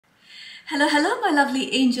Hello, hello, my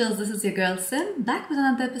lovely angels. This is your girl Sim, back with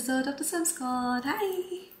another episode of the Sim Squad.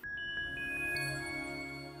 Hi!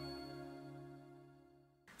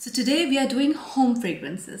 So today we are doing home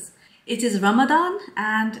fragrances. It is Ramadan,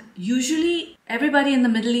 and usually everybody in the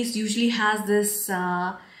Middle East usually has this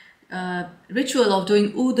ritual of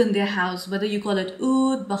doing oud in their house, whether you call it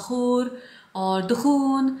oud, bakhoor or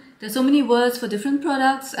dukhun. There's so many words for different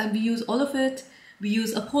products and we use all of it. We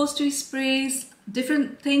use upholstery sprays,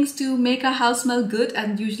 different things to make our house smell good,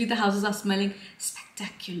 and usually the houses are smelling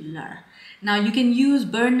spectacular. Now you can use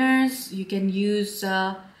burners, you can use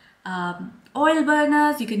oil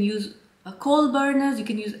burners, you can use coal burners, you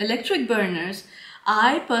can use electric burners.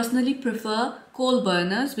 I personally prefer coal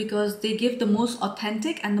burners because they give the most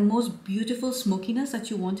authentic and the most beautiful smokiness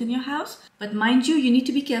that you want in your house. But mind you, you need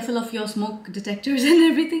to be careful of your smoke detectors and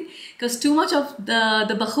everything, because too much of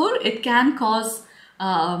the bakhoor, it can cause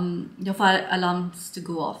your fire alarms to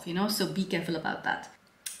go off, so be careful about that.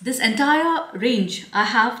 This entire range I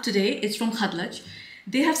have today is from Khadlaj.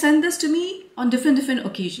 They have sent this to me on different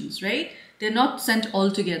occasions, right? They're not sent all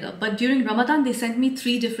together, but during Ramadan they sent me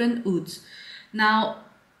 3 different ouds. Now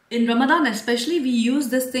in Ramadan especially, we use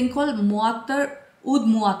this thing called Oud Muattar. Oud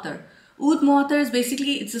Muattar is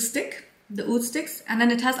basically, it's a stick, the oud sticks, and then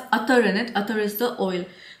it has attar in it. Attar is the oil.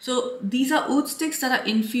 So these are oud sticks that are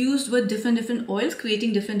infused with different oils,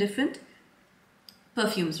 creating different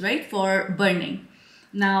perfumes, right, for burning.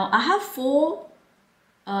 Now I have 4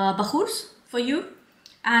 bakhoors for you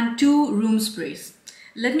and 2 room sprays.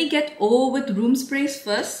 Let me get over with room sprays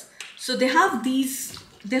first. So they have these,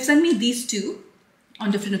 they've sent me these 2 on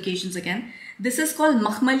different occasions again. This is called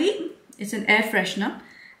Makhmali, it's an air freshener,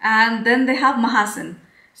 and then they have Mahasin.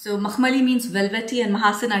 So Makhmali means velvety and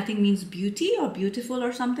Mahasin I think means beauty or beautiful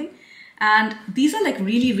or something. And these are like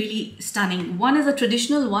really stunning. One is a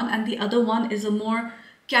traditional one and the other one is a more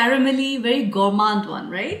caramelly, very gourmand one,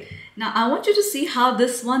 right? Now I want you to see how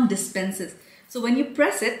this one dispenses. So when you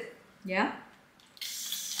press it, yeah,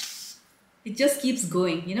 it just keeps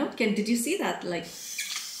going, did you see that? Like,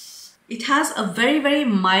 it has a very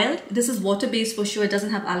mild, this is water based for sure, it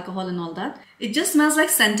doesn't have alcohol and all that. It just smells like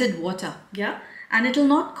scented water, yeah? And it will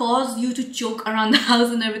not cause you to choke around the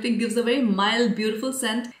house and everything. It gives a very mild, beautiful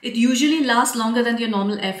scent. It usually lasts longer than your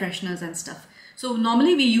normal air fresheners and stuff. So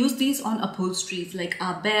normally we use these on upholsteries like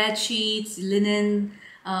our bed sheets, linen,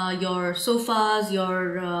 your sofas,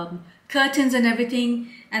 your curtains and everything.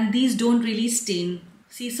 And these don't really stain.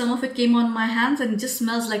 See, some of it came on my hands and it just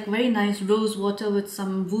smells like very nice rose water with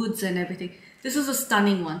some woods and everything. This is a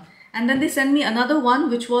stunning one. And then they sent me another one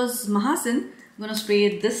which was Mahasin. I'm gonna spray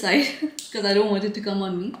it this side because I don't want it to come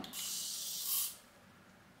on me.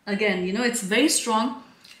 Again, it's very strong.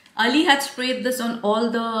 Ali had sprayed this on all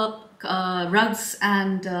the rugs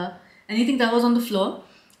and anything that was on the floor.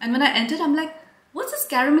 And when I entered, I'm like, what's this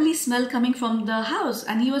caramelly smell coming from the house?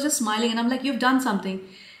 And he was just smiling and I'm like, you've done something.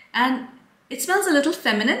 And it smells a little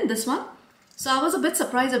feminine, this one. So I was a bit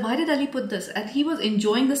surprised at why did Ali put this? And he was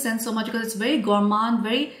enjoying the scent so much because it's very gourmand,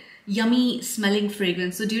 very yummy smelling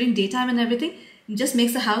fragrance. So during daytime and everything, it just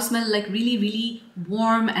makes the house smell like really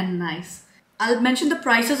warm and nice. I'll mention the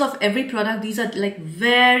prices of every product. These are like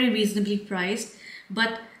very reasonably priced.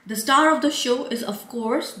 But the star of the show is of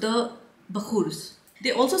course the bakhoors.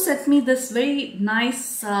 They also sent me this very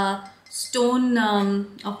nice stone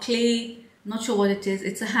or clay, not sure what it is.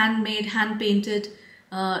 It's a handmade, hand-painted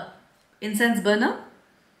incense burner.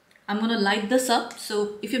 I'm going to light this up.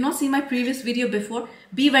 So if you've not seen my previous video before,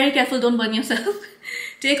 be very careful, don't burn yourself.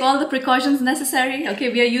 Take all the precautions necessary. Okay,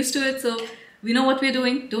 we are used to it, so we know what we're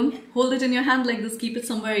doing. Don't hold it in your hand like this. Keep it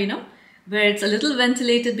somewhere, where it's a little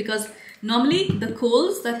ventilated, because normally the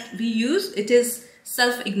coals that we use, it is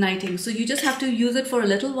self-igniting. So you just have to use it for a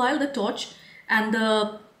little while, the torch, and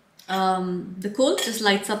the coal just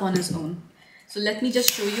lights up on its own. So let me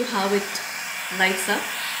just show you how it lights up.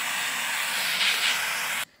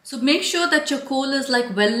 So make sure that your coal is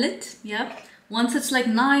like well lit, yeah. Once it's like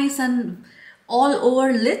nice and all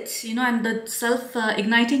over lit, and the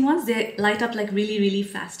self-igniting ones, they light up like really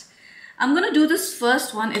fast. I'm gonna do this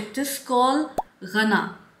first one. It is called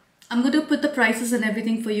Ghana. I'm going to put the prices and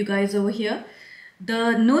everything for you guys over here.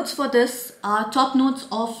 The notes for this are top notes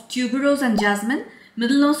of tuberose and jasmine,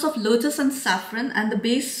 middle notes of lotus and saffron, and the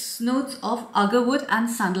base notes of agarwood and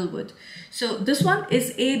sandalwood. So this one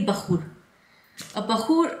is a bakhoor. A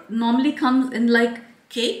bakhoor normally comes in like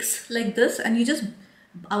cakes like this, and you just,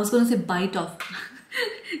 I was going to say bite off.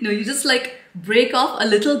 No, you just like break off a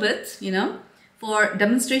little bit, For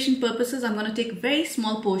demonstration purposes, I'm going to take a very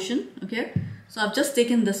small portion, okay? So I've just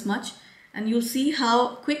taken this much, and you'll see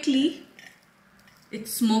how quickly it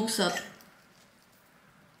smokes up.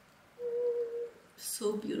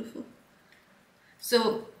 So beautiful.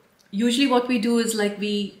 So usually what we do is like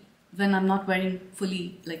when I'm not wearing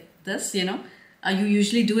fully like this, you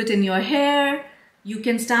usually do it in your hair. You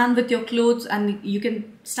can stand with your clothes and you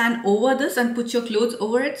can stand over this and put your clothes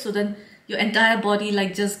over it. So then your entire body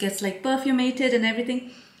like just gets like perfumated and everything.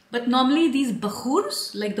 But normally these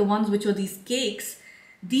bakhoors, like the ones which are these cakes,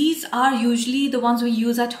 these are usually the ones we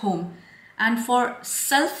use at home. And for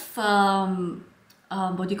self,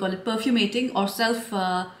 what do you call it, perfumating or self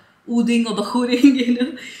ouding or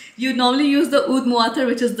bakhooring, you normally use the Oud Muattar,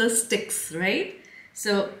 which is the sticks, right?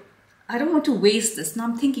 So I don't want to waste this. Now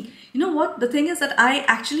I'm thinking, you know what? The thing is that I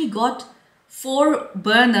actually got 4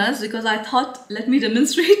 burners because I thought, let me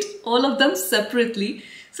demonstrate all of them separately.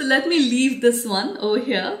 So let me leave this one over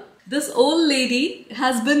here. This old lady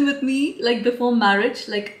has been with me like before marriage.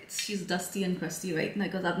 Like she's dusty and crusty right now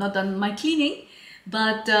because I've not done my cleaning.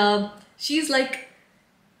 But she's like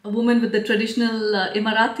a woman with the traditional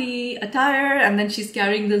Emirati attire, and then she's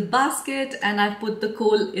carrying this basket, and I've put the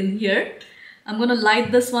coal in here. I'm going to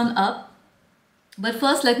light this one up. But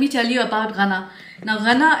first, let me tell you about Ghana. Now,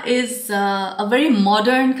 Ghana is a very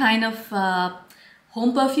modern kind of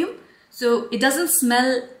home perfume. So it doesn't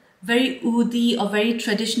smell very oudi or very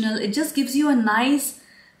traditional. It just gives you a nice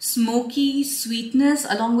smoky sweetness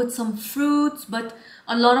along with some fruits, but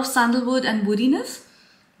a lot of sandalwood and woodiness.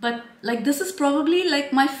 But like this is probably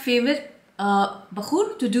like my favorite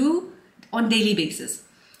bakhoor to do on daily basis,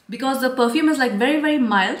 because the perfume is like very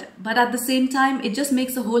mild, but at the same time it just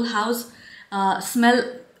makes the whole house smell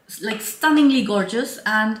like stunningly gorgeous,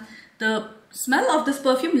 and the smell of this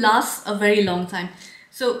perfume lasts a very long time.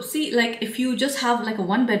 So see, like if you just have like a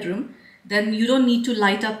 1 bedroom, then you don't need to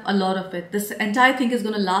light up a lot of it. This entire thing is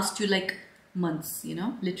going to last you like months,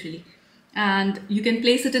 literally. And you can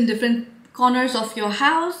place it in different corners of your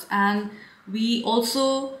house, and we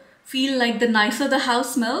also feel like the nicer the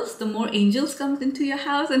house smells, the more angels come into your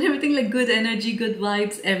house and everything, like good energy, good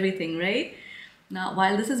vibes, everything, right? Now,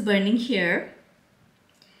 while this is burning here,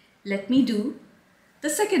 let me do the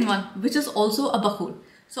second one, which is also a bakhoor.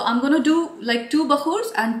 So I'm going to do like 2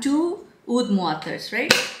 bakhoors and 2 Oud Muattars,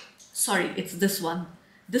 right? Sorry, it's this one.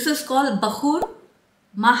 This is called Bakhoor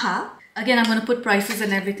Maha. Again, I'm going to put prices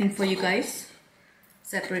and everything for you guys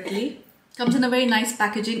separately. Comes in a very nice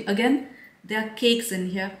packaging. Again, there are cakes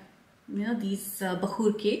in here. These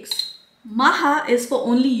bakhoor cakes. Maha is for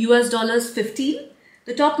only $15.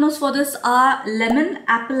 The top notes for this are lemon,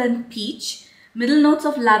 apple and peach. Middle notes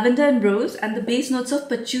of lavender and rose, and the base notes of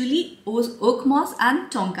patchouli, oak moss and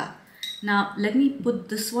tonka. Now, let me put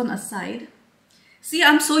this one aside. See,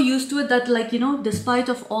 I'm so used to it that like, despite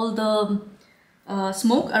of all the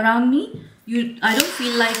smoke around me, I don't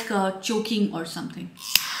feel like choking or something.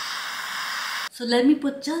 So let me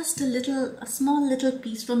put just a small little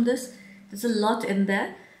piece from this. There's a lot in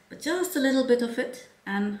there, but just a little bit of it.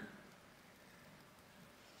 And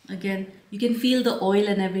again, you can feel the oil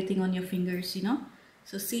and everything on your fingers,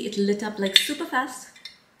 So see, it lit up like super fast.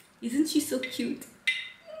 Isn't she so cute?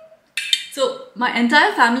 So my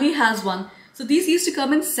entire family has one. So these used to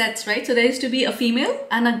come in sets, right? So there used to be a female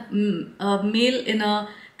and a male in a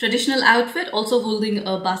traditional outfit, also holding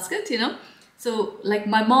a basket, So like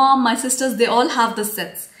my mom, my sisters, they all have the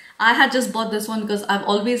sets. I had just bought this one because I've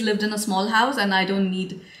always lived in a small house and I don't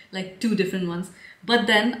need like 2 different ones. But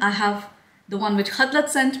then I have the one which Khadlaj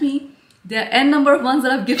sent me. There are n number of ones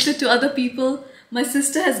that I've gifted to other people. My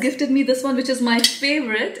sister has gifted me this one, which is my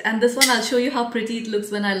favorite. And this one, I'll show you how pretty it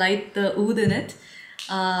looks when I light the oud in it.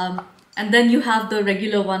 And then you have the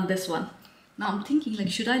regular one, this one. Now I'm thinking,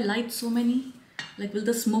 like, should I light so many? Like, will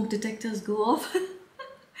the smoke detectors go off?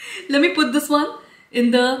 Let me put this one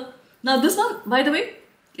in the... Now this one, by the way,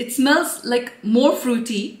 it smells like more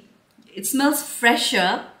fruity. It smells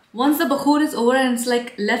fresher. Once the bakhoor is over and it's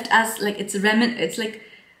like left as like it's like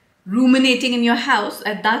ruminating in your house,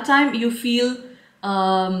 at that time you feel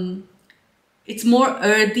it's more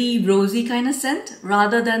earthy, rosy kind of scent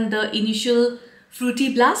rather than the initial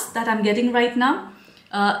fruity blast that I'm getting right now.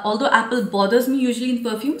 Although apple bothers me usually in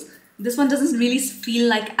perfumes, this one doesn't really feel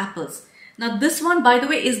like apples. Now this one, by the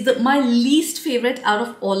way, is my least favorite out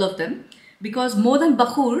of all of them, because more than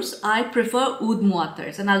bakhoors, I prefer Oud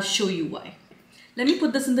Muattars, and I'll show you why. Let me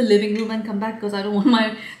put this in the living room and come back because I don't want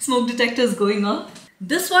my smoke detectors going off.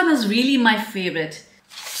 This one is really my favorite.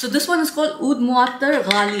 So this one is called Oud Muattar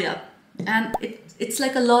Ghaliya, and it's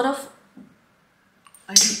like a lot of...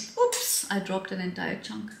 Oops, I dropped an entire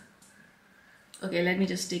chunk. Okay, let me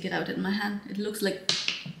just take it out in my hand. It looks like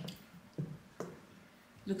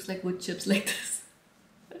wood chips like this.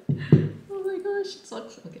 Oh my gosh, it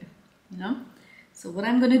sucks. Okay, So what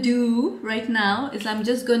I'm gonna do right now is I'm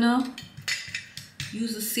just gonna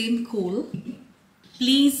use the same coal.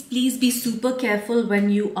 Please be super careful when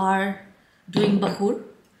you are doing Bakhoor.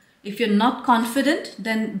 If you're not confident,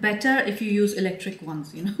 then better if you use electric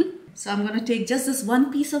ones, you know. So I'm gonna take just this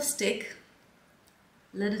one piece of stick,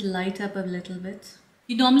 let it light up a little bit.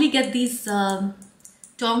 You normally get these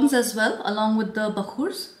tongs as well along with the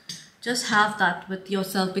Bakhoors. Just have that with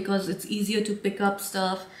yourself because it's easier to pick up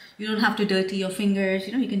stuff. You don't have to dirty your fingers,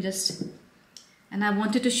 you know, you can just... And I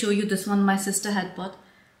wanted to show you this one my sister had bought.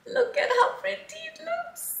 Look at how pretty it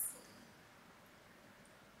looks.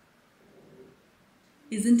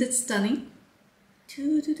 Isn't it stunning?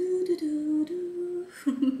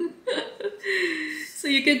 So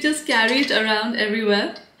you can just carry it around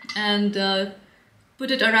everywhere and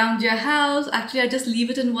put it around your house. Actually, I just leave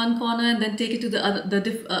it in one corner and then take it to the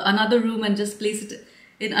another room and just place it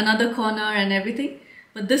in another corner and everything.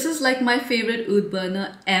 But this is like my favorite oud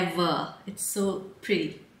burner ever. It's so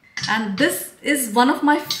pretty. And this is one of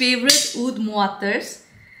my favorite Oud Muattars.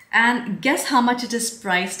 And guess how much it is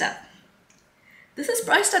priced at? This is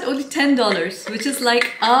priced at only $10, which is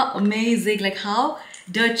like amazing. Like how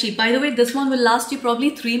dirt cheap. By the way, this one will last you probably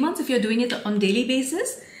 3 months if you're doing it on daily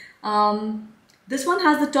basis. This one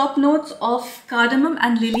has the top notes of cardamom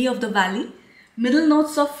and lily of the valley, middle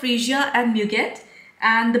notes of freesia and muguet,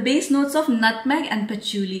 and the base notes of nutmeg and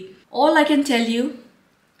patchouli. All I can tell you,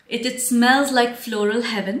 it smells like floral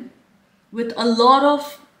heaven with a lot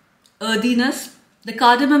of earthiness. The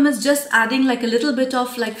cardamom is just adding like a little bit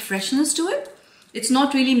of like freshness to it. It's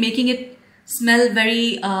not really making it smell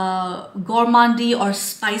very gourmandy or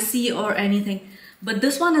spicy or anything. But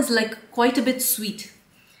this one is like quite a bit sweet.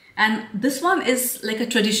 And this one is like a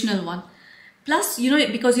traditional one. Plus, you know,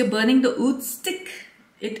 because you're burning the oud stick,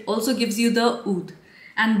 it also gives you the oud.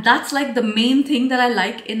 And that's like the main thing that I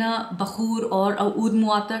like in a Bakhoor or a Oud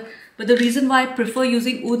Muattar. But the reason why I prefer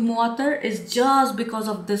using Oud Muattar is just because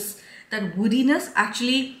of this, that woodiness.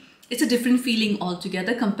 Actually, it's a different feeling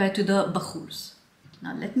altogether compared to the Bakhoors.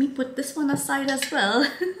 Now let me put this one aside as well.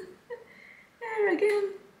 There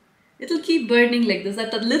again. It'll keep burning like this.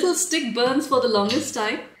 That little stick burns for the longest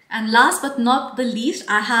time. And last but not the least,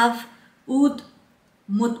 I have Oud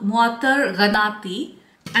Muattar Ghaliya.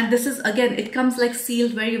 And this is, again, it comes like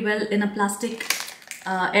sealed very well in a plastic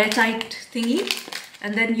airtight thingy.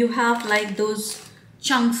 And then you have like those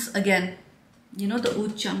chunks again, you know, the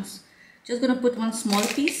oud chunks. Just gonna put one small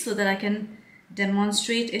piece so that I can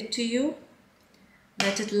demonstrate it to you.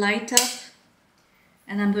 Let it light up.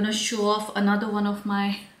 And I'm gonna show off another one of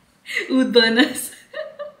my oud burners.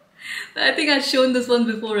 I think I've shown this one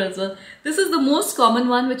before as well. This is the most common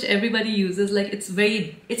one which everybody uses. Like it's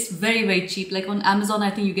very cheap. Like on Amazon,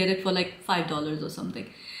 I think you get it for like $5 or something.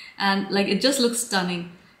 And like it just looks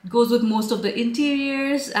stunning. It goes with most of the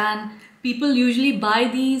interiors, and people usually buy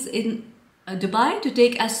these in Dubai to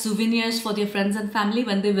take as souvenirs for their friends and family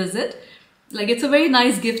when they visit. Like it's a very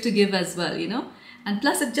nice gift to give as well, you know. And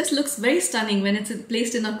plus it just looks very stunning when it's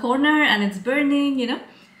placed in a corner and it's burning, you know.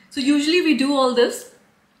 So usually we do all this.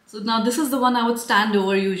 So now this is the one I would stand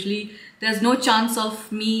over usually. There's no chance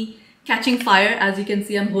of me catching fire. As you can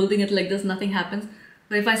see, I'm holding it like this, nothing happens.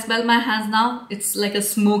 But if I smell my hands now, it's like a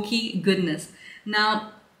smoky goodness.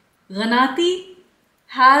 Now, Ghaliya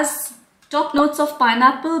has top notes of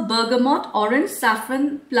pineapple, bergamot, orange,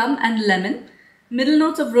 saffron, plum and lemon. Middle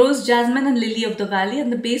notes of rose, jasmine and lily of the valley.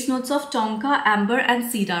 And the base notes of tonka, amber and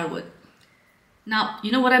cedar wood. Now,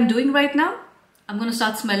 you know what I'm doing right now? I'm going to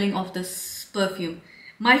start smelling of this perfume.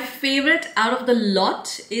 My favorite out of the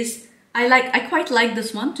lot is, I quite like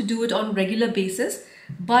this one to do it on regular basis,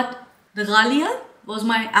 but the Ghaliya was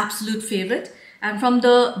my absolute favorite. And from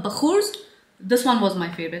the Bakhoors, this one was my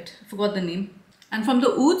favorite. I forgot the name. And from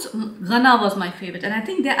the Ouds, Ghana was my favorite. And I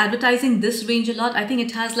think they're advertising this range a lot. I think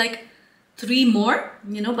it has like 3 more,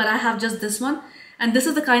 you know, but I have just this one. And this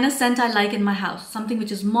is the kind of scent I like in my house. Something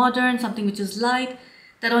which is modern, something which is light.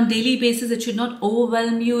 That on daily basis, it should not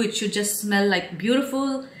overwhelm you. It should just smell like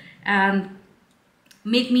beautiful and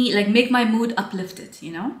make my mood uplifted,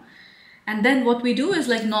 you know. And then what we do is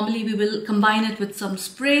like normally we will combine it with some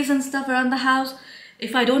sprays and stuff around the house.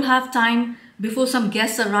 If I don't have time before some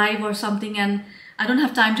guests arrive or something and I don't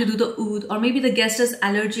have time to do the oud, or maybe the guest is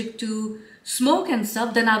allergic to smoke and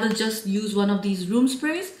stuff, then I will just use one of these room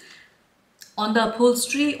sprays on the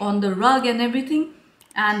upholstery, on the rug and everything.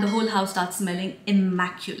 And the whole house starts smelling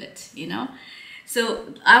immaculate, you know.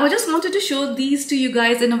 So I just wanted to show these to you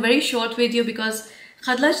guys in a very short video because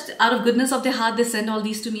Khadlaj, out of goodness of their heart, they send all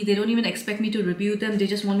these to me. They don't even expect me to review them. They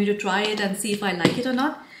just want me to try it and see if I like it or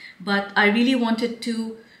not. But I really wanted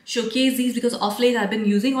to showcase these because of late I've been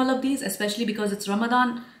using all of these, especially because it's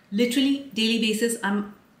Ramadan. Literally daily basis,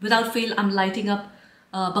 without fail, I'm lighting up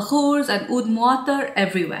Bakhoors and Oud Muattar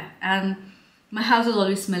everywhere. And my house is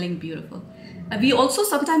always smelling beautiful. We also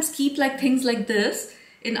sometimes keep like things like this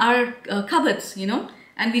in our cupboards, you know,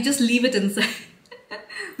 and we just leave it inside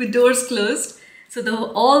with doors closed.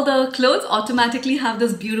 So all the clothes automatically have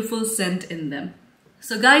this beautiful scent in them.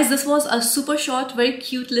 So guys, this was a super short, very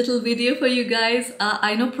cute little video for you guys.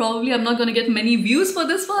 I know probably I'm not going to get many views for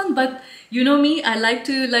this one, but you know me, I like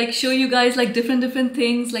to like show you guys like different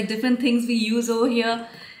things, like different things we use over here,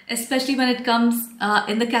 especially when it comes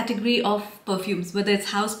in the category of perfumes, whether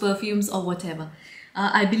it's house perfumes or whatever.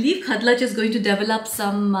 I believe Khadlaj is going to develop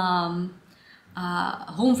some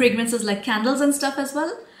home fragrances like candles and stuff as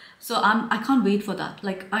well. So I can't wait for that.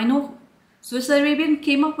 Like, I know Swiss Arabian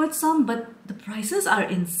came up with some, but the prices are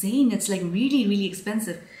insane. It's like really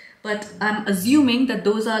expensive. But I'm assuming that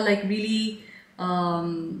those are like really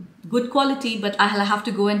good quality, but I'll have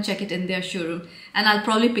to go and check it in their showroom, and I'll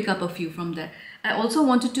probably pick up a few from there. I also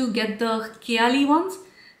wanted to get the Kiali ones,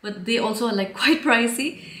 but they also are like quite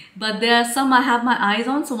pricey. But there are some I have my eyes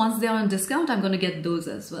on, so once they're on discount, I'm going to get those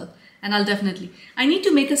as well. And I need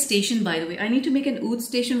to make a station, by the way. I need to make an Oud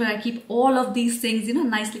station where I keep all of these things, you know,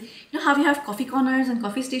 nicely. You know how you have coffee corners and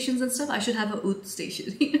coffee stations and stuff? I should have an Oud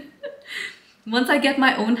station. Once I get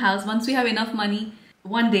my own house, once we have enough money,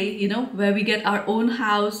 one day, you know, where we get our own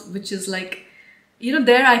house, which is like, you know,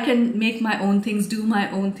 there I can make my own things, do my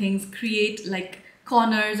own things, create like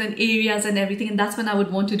corners and areas and everything. And that's when I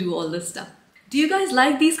would want to do all this stuff. Do you guys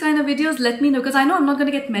like these kind of videos? Let me know, because I know I'm not going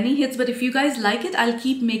to get many hits, but if you guys like it, I'll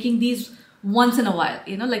keep making these once in a while,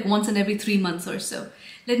 you know, like once in every 3 months or so.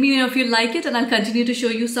 Let me know if you like it, and I'll continue to show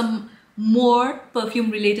you some more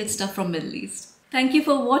perfume related stuff from Middle East. Thank you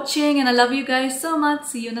for watching, and I love you guys so much.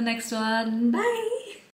 See you in the next one. Bye.